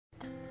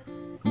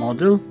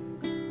Model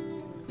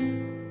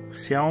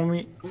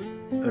Xiaomi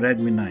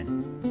Redmi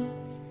 9.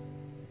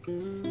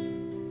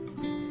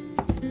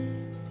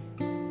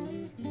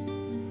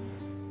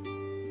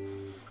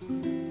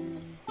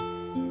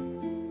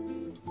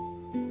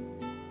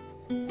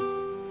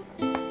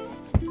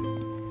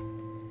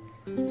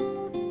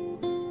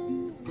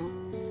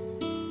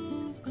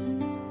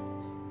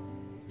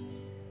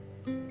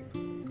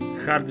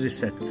 Hard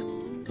reset.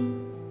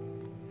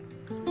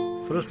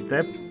 First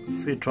step,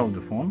 switch off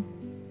the phone.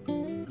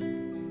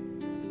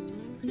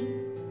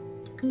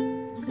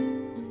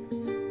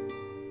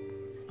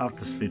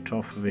 After switch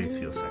off, wait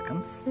few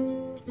seconds.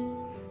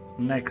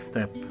 Next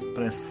step,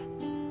 press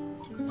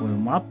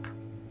volume up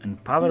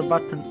and power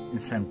button in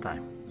same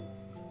time.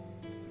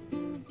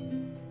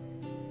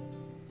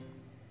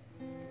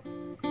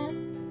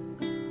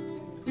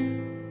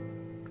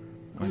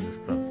 When you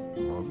start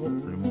logo,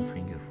 remove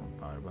finger from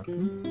power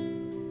button.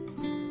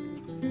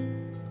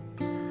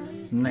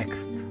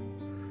 Next,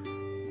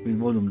 with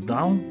volume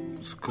down,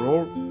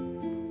 scroll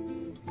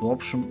to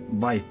option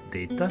byte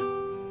data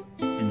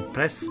and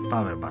press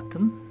power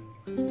button.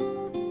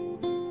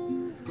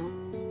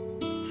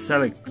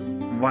 Select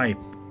wipe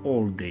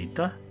all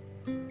data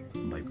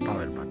by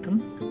power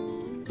button.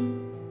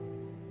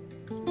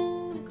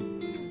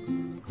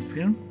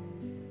 Confirm.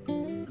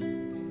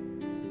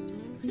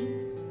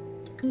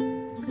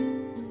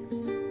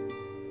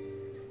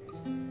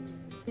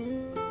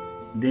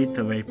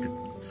 Data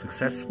wiped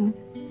successful.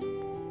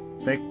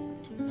 Back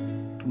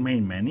to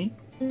main menu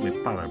by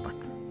power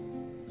button.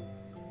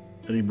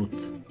 Reboot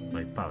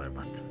by power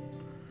button.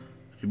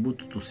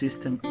 Reboot to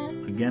system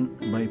again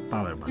by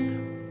power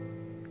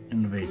button.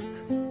 And wait.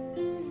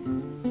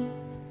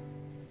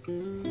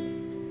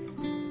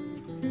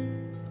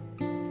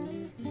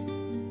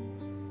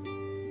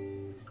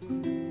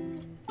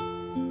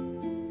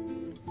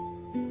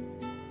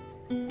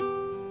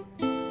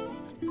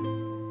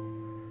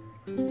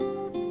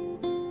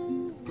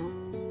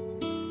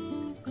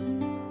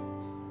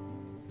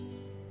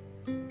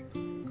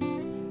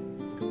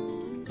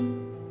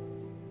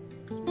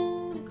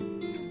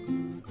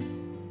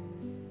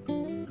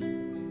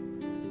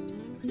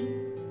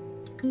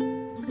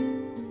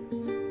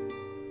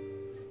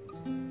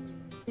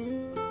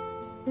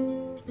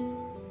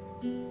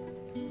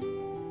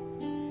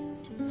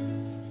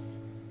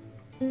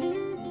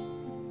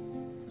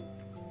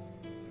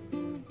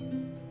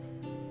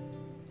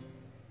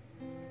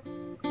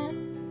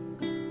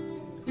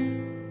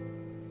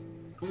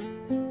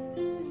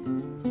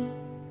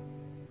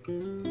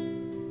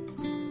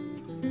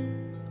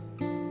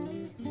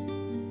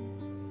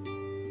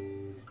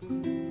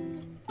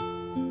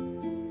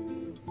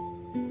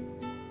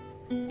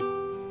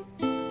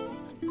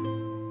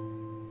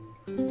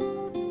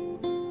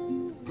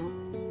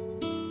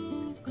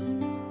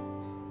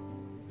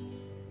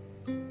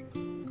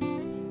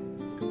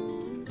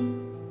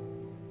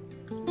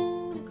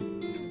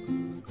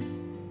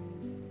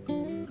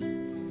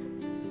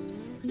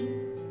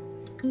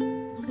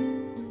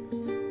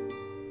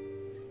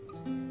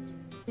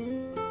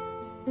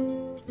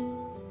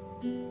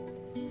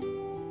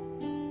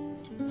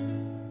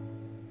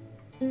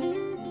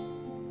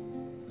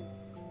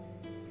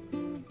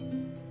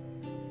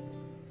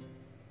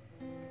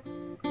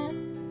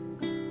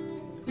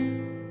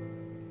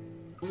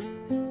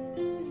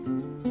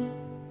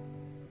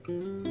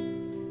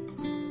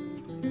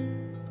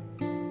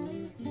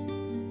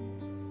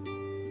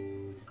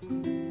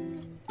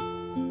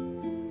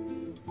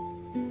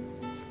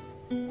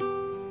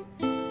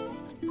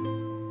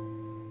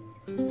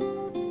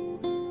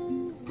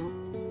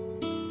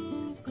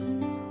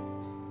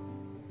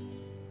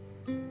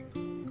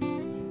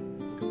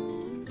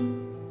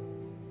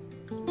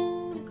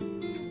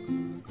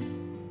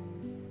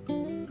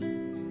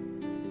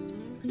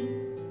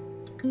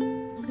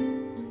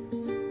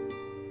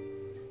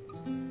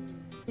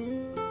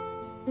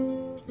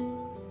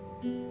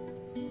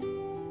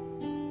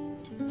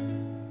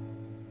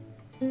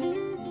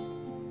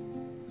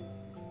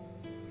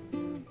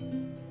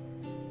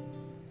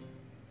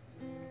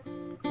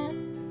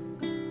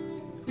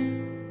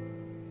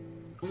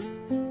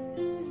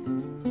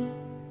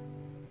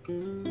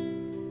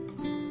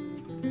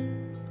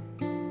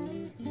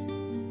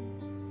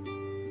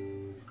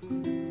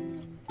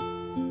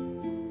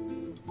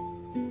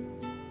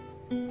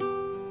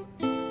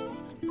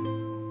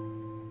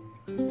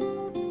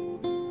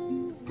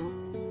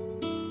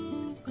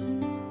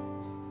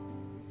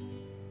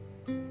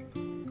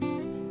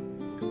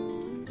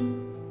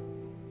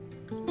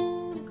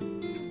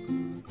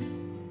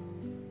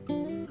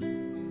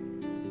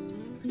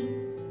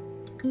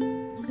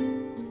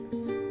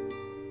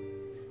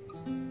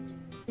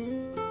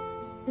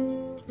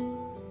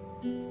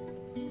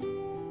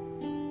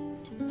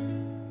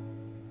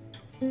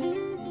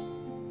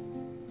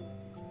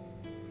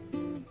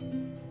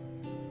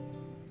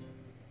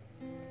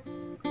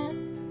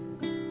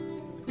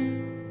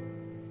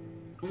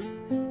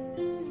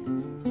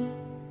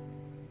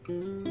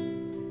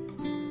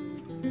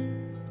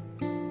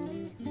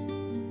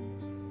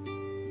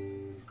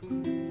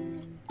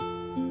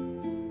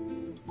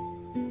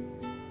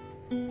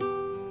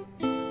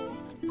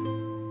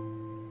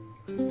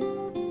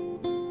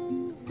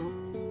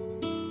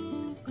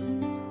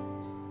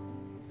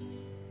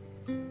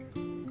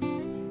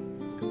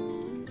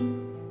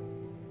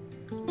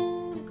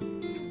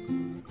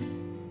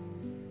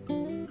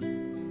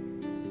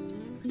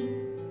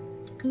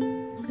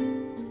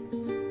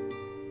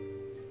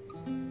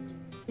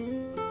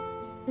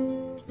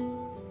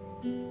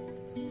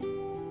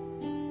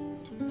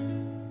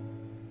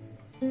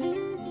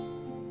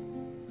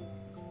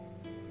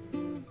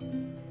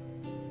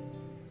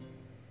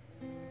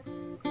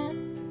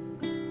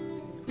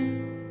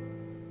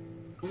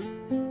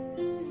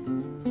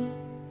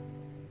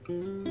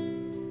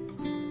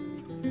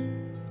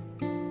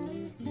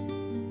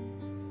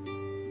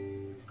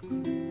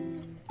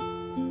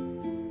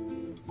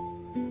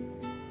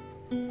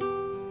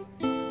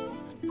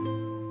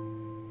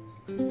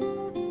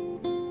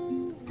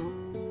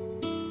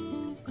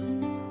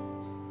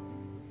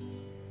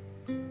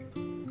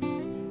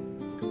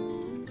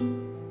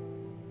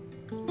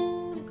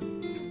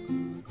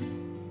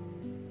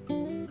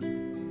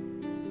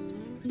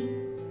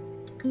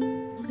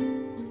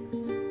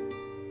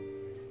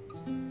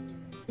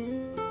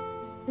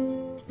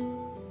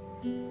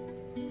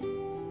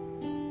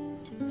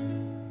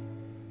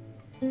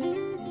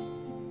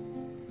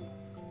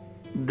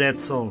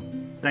 That's all.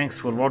 Thanks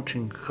for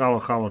watching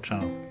Halo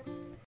channel.